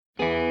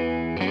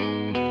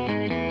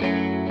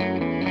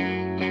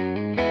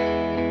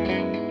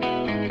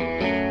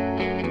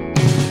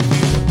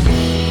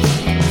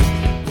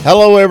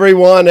Hello,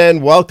 everyone,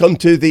 and welcome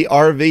to the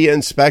RV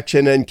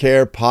Inspection and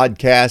Care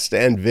podcast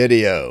and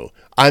video.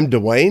 I'm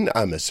Dwayne.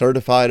 I'm a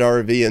certified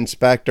RV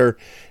inspector,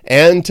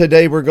 and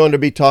today we're going to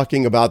be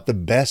talking about the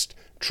best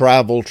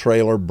travel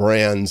trailer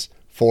brands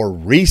for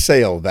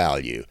resale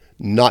value,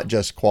 not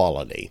just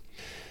quality.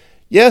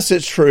 Yes,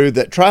 it's true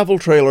that travel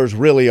trailers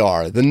really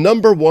are the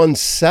number one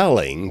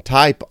selling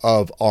type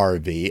of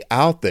RV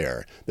out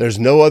there. There's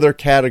no other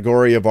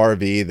category of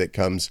RV that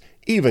comes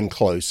even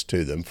close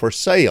to them for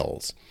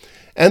sales.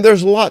 And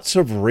there's lots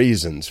of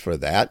reasons for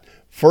that.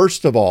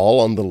 First of all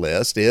on the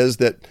list is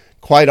that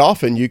quite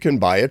often you can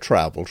buy a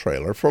travel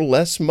trailer for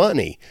less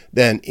money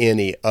than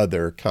any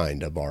other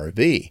kind of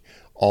RV.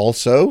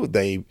 Also,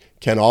 they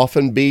can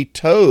often be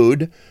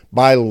towed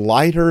by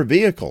lighter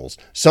vehicles,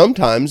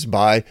 sometimes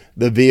by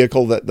the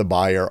vehicle that the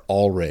buyer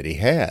already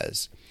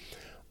has.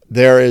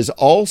 There is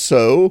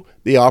also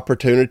the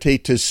opportunity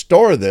to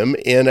store them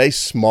in a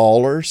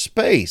smaller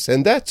space,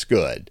 and that's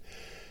good.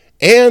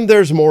 And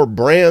there's more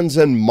brands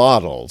and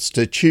models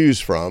to choose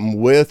from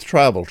with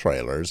travel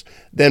trailers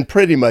than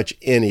pretty much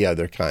any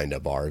other kind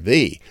of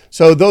RV.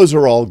 So those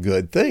are all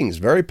good things,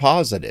 very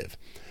positive.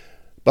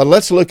 But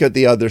let's look at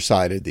the other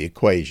side of the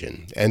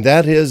equation, and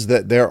that is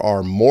that there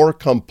are more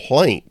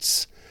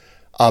complaints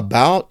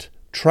about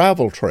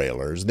travel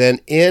trailers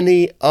than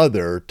any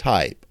other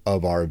type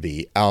of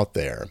RV out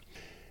there.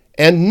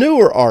 And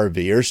newer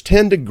RVers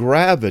tend to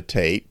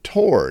gravitate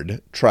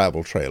toward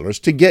travel trailers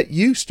to get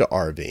used to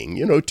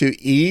RVing,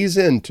 to ease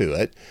into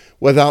it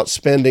without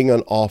spending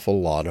an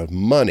awful lot of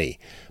money.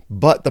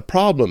 But the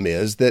problem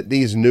is that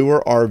these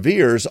newer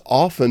RVers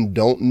often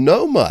don't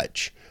know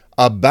much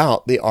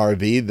about the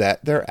RV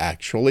that they're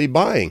actually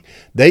buying.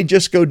 They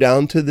just go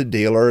down to the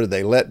dealer,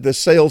 they let the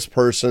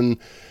salesperson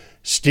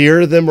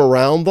steer them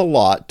around the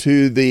lot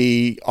to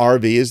the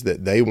RVs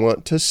that they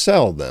want to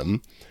sell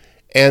them.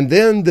 And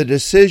then the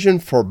decision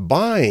for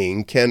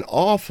buying can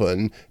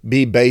often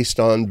be based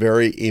on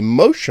very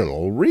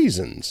emotional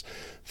reasons.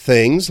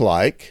 Things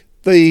like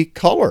the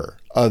color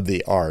of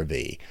the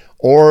RV,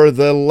 or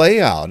the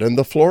layout and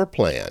the floor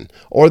plan,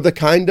 or the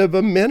kind of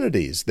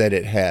amenities that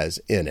it has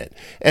in it.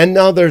 And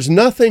now there's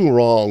nothing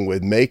wrong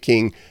with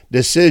making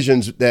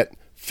decisions that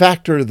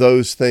factor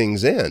those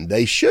things in.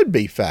 They should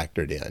be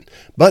factored in,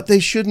 but they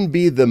shouldn't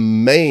be the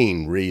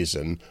main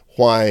reason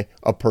why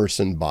a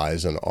person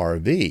buys an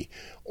RV,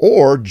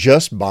 or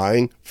just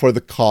buying for the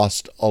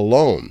cost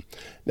alone.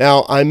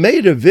 Now, I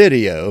made a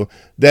video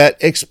that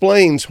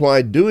explains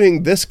why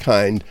doing this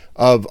kind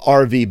of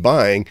RV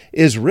buying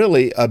is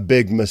really a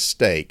big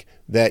mistake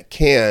that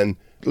can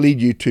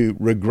lead you to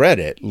regret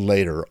it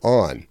later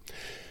on.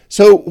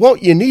 So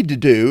what you need to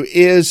do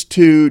is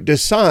to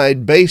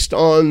decide based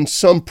on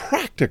some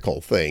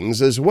practical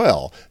things as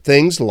well,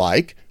 things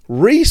like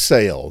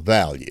resale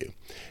value.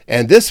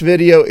 And this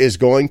video is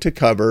going to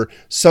cover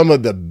some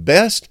of the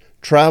best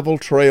travel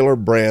trailer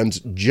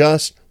brands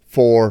just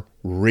for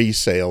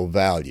resale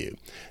value.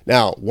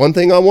 Now, one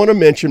thing I want to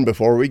mention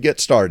before we get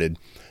started,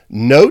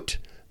 note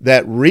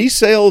that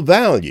resale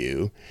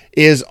value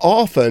is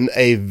often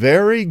a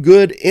very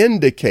good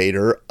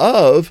indicator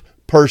of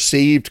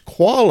perceived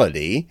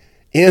quality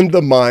in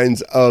the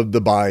minds of the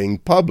buying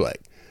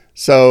public.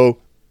 So,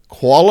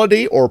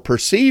 quality or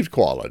perceived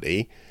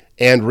quality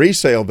and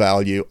resale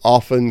value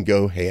often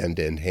go hand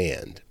in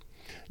hand.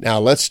 Now,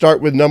 let's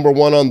start with number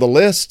one on the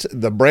list.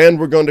 The brand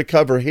we're going to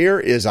cover here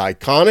is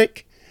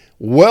iconic,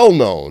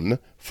 well-known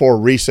for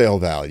resale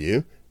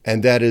value,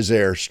 and that is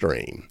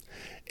Airstream.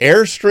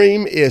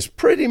 Airstream is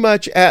pretty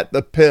much at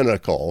the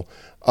pinnacle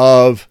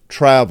of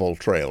travel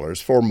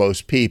trailers for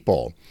most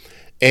people,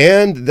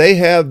 and they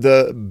have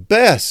the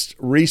best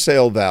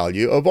resale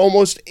value of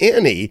almost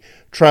any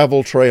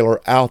travel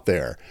trailer out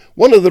there.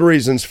 One of the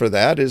reasons for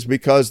that is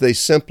because they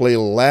simply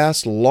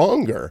last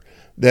longer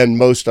than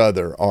most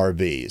other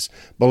RVs.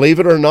 Believe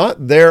it or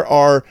not, there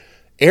are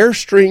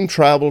Airstream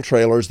travel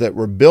trailers that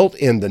were built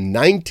in the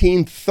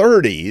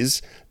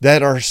 1930s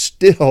that are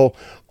still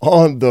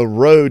on the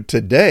road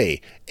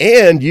today.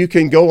 And you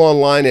can go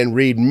online and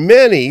read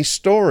many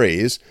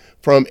stories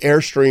from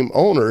Airstream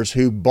owners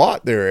who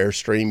bought their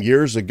Airstream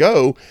years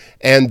ago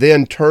and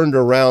then turned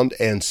around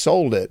and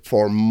sold it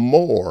for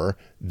more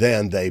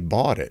than they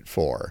bought it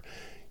for.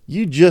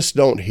 You just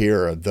don't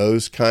hear of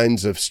those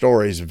kinds of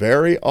stories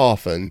very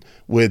often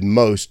with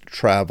most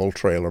travel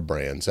trailer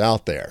brands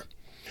out there.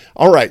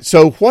 All right,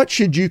 so what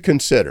should you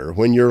consider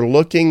when you're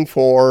looking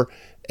for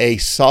a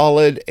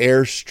solid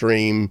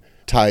Airstream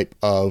type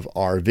of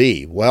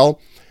RV? Well,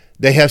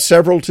 they have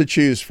several to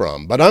choose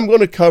from, but I'm going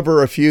to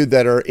cover a few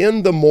that are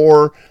in the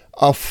more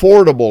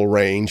affordable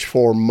range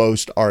for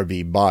most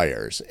RV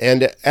buyers.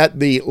 And at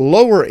the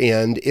lower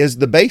end is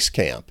the Base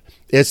Camp.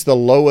 It's the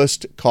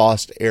lowest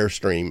cost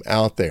Airstream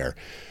out there.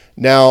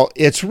 Now,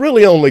 it's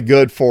really only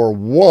good for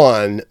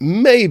one,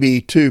 maybe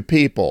two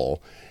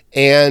people,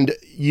 and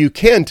you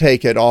can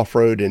take it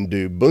off-road and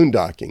do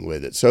boondocking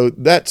with it. So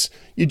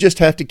you just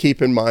have to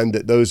keep in mind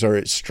that those are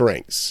its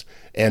strengths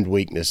and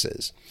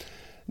weaknesses.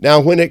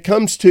 Now, when it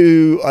comes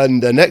to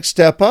the next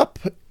step up,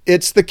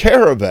 it's the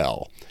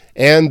Caravel.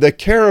 And the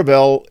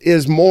Caravelle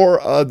is more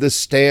of the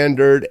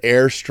standard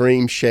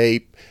Airstream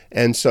shape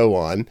and so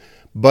on,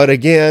 but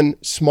again,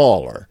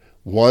 smaller,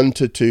 1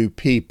 to 2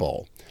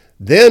 people.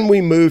 Then we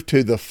move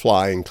to the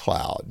Flying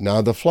Cloud.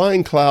 Now, the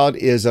Flying Cloud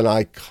is an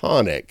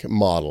iconic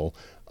model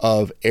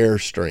of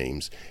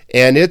Airstreams,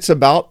 and it's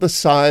about the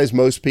size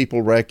most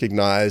people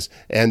recognize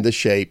and the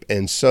shape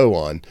and so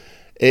on.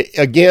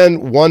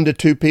 Again, 1 to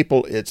 2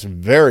 people, it's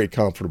very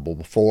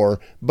comfortable for,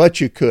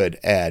 but you could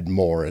add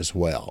more as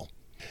well.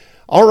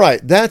 All right,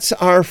 that's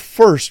our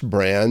first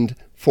brand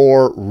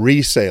for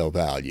resale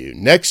value.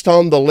 Next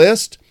on the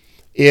list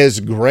is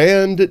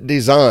Grand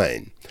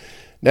Design.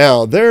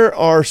 Now, there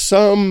are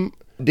some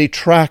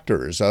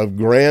detractors of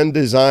Grand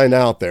Design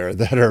out there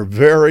that are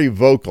very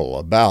vocal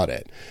about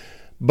it,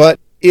 but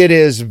it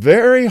is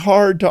very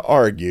hard to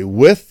argue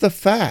with the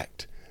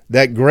fact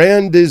that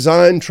Grand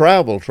Design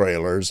travel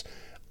trailers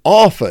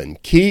often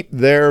keep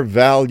their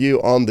value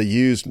on the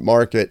used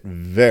market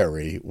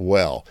very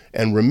well.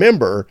 And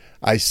remember,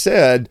 I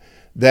said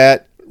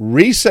that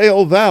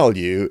resale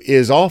value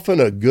is often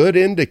a good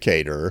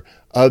indicator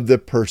of the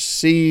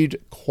perceived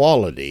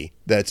quality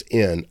that's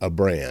in a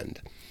brand.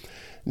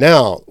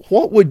 Now,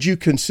 what would you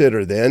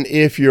consider then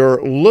if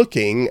you're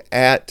looking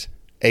at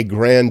a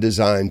Grand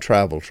Design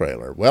travel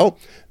trailer? Well,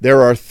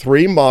 there are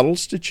 3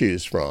 models to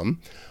choose from.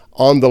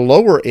 On the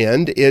lower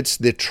end, it's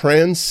the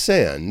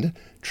Transcend.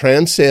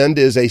 Transcend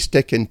is a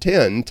stick and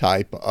tin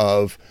type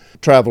of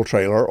travel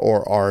trailer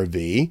or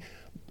RV,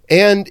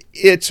 and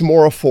it's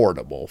more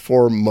affordable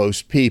for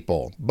most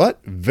people, but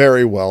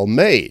very well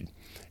made.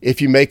 If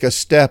you make a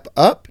step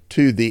up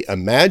to the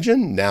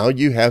Imagine, now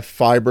you have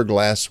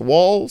fiberglass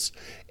walls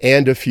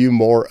and a few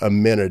more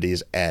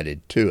amenities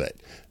added to it.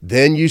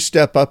 Then you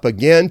step up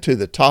again to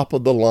the top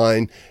of the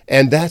line,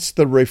 and that's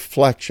the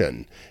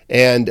Reflection.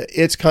 And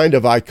it's kind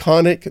of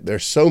iconic.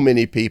 There's so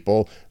many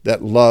people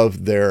that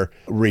love their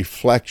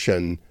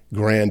Reflection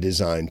Grand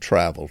Design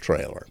travel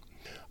trailer.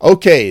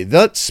 Okay,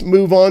 let's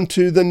move on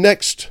to the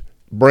next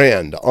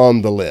brand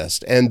on the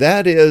list, and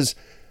that is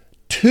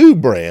 2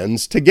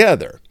 brands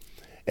together.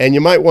 And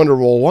you might wonder,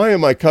 well, why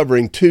am I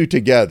covering 2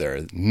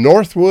 together?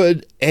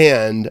 Northwood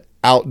and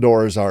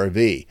Outdoors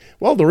RV.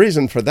 Well, the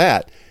reason for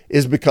that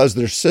is because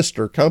they're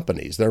sister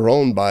companies. They're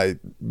owned by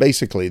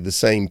basically the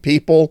same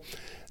people.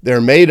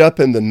 They're made up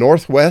in the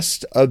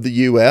northwest of the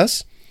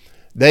U.S.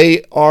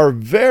 They are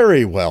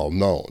very well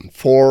known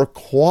for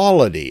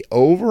quality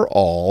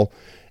overall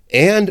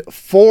and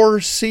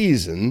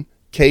 4-season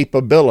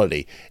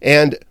capability,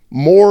 and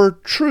more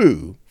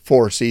true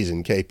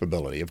 4-season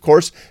capability. Of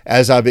course,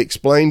 as I've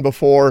explained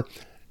before,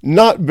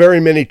 not very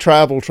many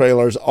travel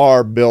trailers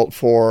are built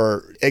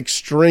for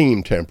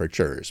extreme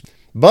temperatures,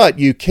 but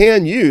you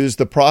can use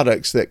the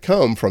products that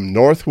come from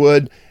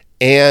Northwood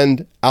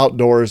and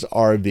Outdoors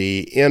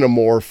RV in a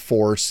more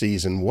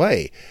 4-season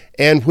way.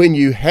 And when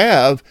you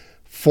have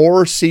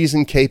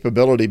 4-season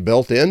capability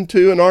built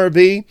into an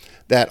RV,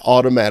 that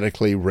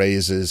automatically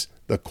raises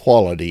the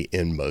quality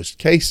in most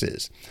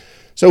cases.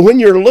 So when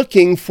you're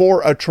looking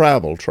for a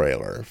travel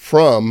trailer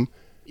from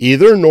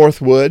either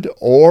Northwood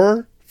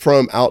or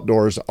from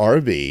Outdoors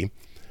RV,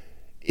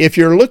 if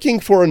you're looking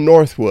for a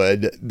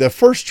Northwood, the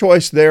first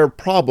choice there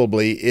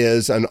probably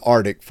is an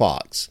Arctic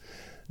Fox.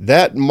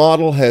 That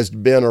model has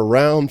been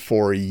around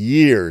for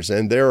years,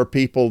 and there are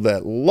people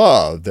that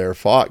love their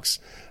Fox.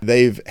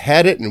 They've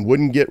had it and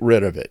wouldn't get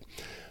rid of it.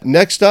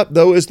 Next up,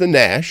 though, is the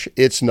Nash.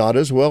 It's not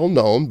as well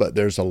known, but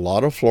there's a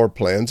lot of floor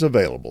plans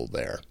available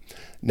there.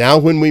 Now,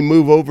 when we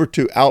move over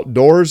to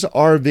Outdoors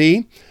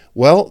RV,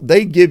 well,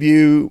 they give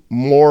you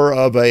more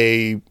of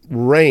a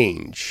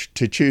range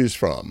to choose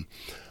from.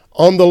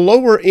 On the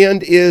lower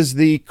end is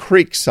the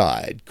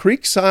Creekside.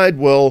 Creekside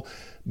will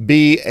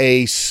be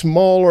a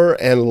smaller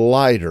and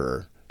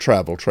lighter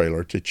travel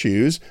trailer to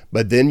choose,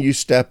 but then you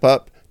step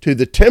up to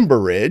the Timber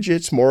Ridge.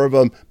 It's more of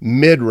a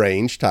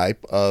mid-range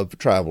type of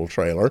travel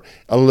trailer,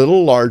 a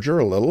little larger,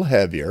 a little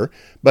heavier,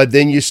 but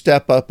then you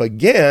step up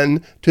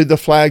again to the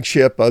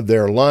flagship of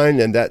their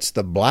line, and that's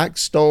the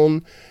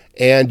Blackstone,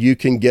 and you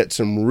can get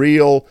some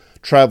real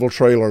travel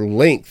trailer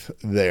length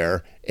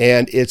there,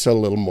 and it's a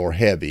little more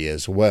heavy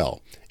as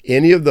well.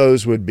 Any of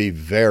those would be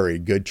very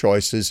good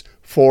choices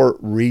for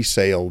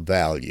resale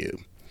value.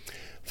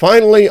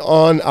 Finally,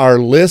 on our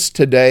list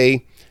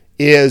today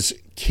is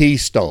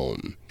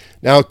Keystone.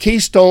 Now,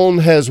 Keystone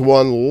has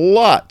won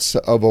lots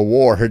of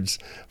awards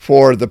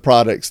for the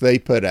products they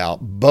put out,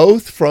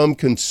 both from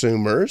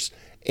consumers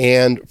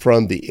and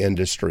from the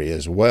industry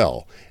as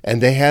well.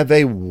 And they have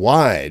a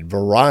wide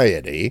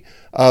variety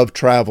of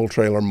travel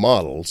trailer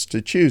models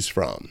to choose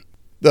from.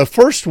 The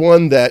first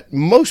one that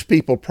most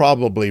people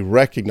probably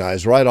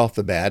recognize right off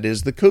the bat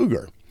is the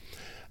Cougar.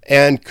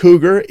 And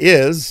Cougar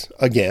is,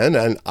 again,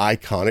 an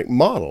iconic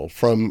model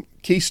from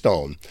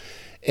Keystone.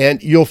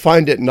 And you'll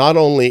find it not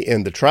only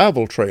in the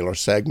travel trailer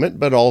segment,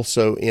 but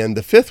also in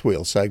the fifth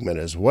wheel segment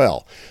as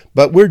well.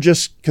 But we're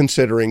just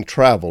considering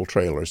travel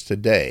trailers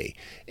today.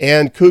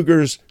 And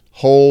Cougars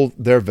hold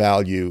their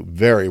value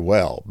very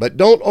well. But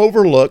don't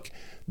overlook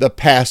the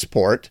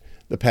Passport.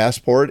 The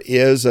Passport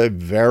is a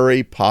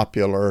very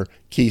popular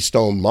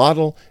Keystone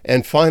model.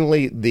 And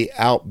finally, the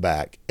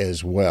Outback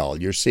as well.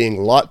 You're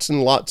seeing lots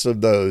and lots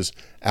of those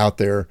out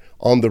there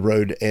on the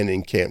road and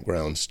in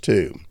campgrounds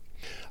too.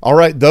 All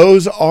right,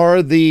 those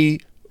are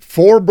the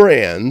 4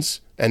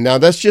 brands. And now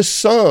that's just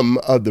some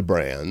of the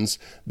brands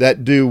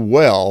that do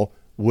well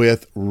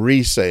with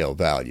resale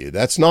value.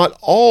 That's not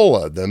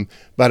all of them,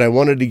 but I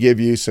wanted to give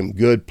you some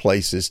good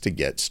places to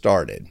get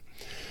started.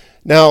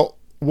 Now,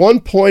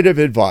 one point of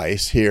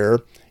advice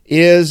here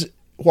is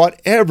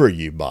whatever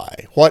you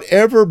buy,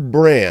 whatever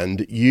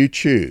brand you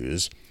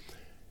choose,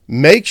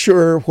 make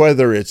sure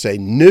whether it's a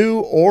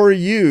new or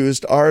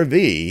used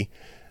RV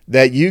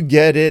that you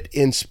get it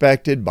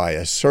inspected by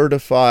a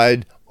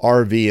certified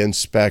RV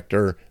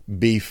inspector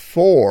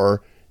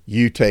before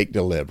you take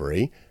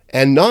delivery.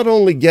 And not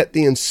only get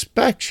the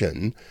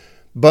inspection,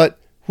 but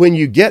when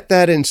you get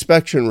that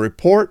inspection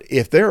report,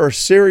 if there are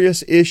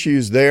serious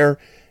issues there,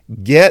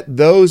 get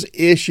those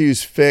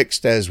issues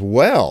fixed as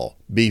well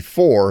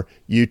before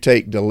you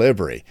take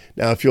delivery.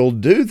 Now, if you'll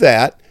do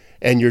that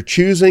and you're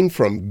choosing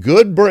from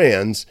good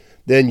brands,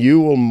 then you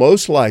will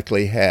most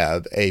likely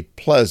have a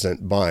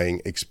pleasant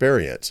buying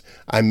experience.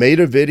 I made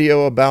a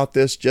video about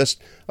this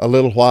just a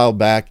little while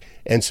back,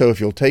 and so if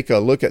you'll take a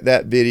look at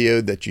that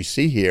video that you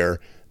see here,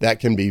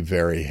 that can be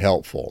very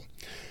helpful.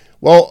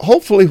 Well,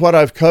 hopefully what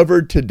I've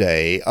covered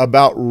today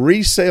about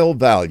resale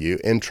value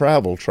in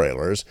travel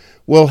trailers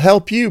will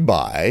help you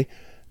buy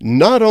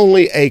not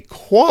only a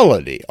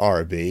quality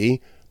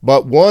RV,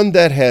 but one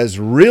that has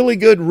really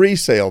good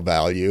resale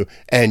value,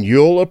 and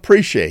you'll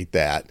appreciate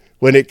that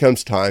when it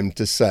comes time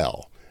to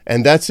sell.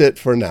 And that's it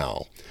for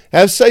now.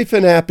 Have safe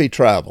and happy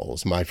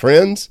travels, my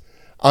friends.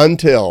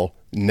 Until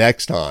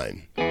next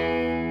time.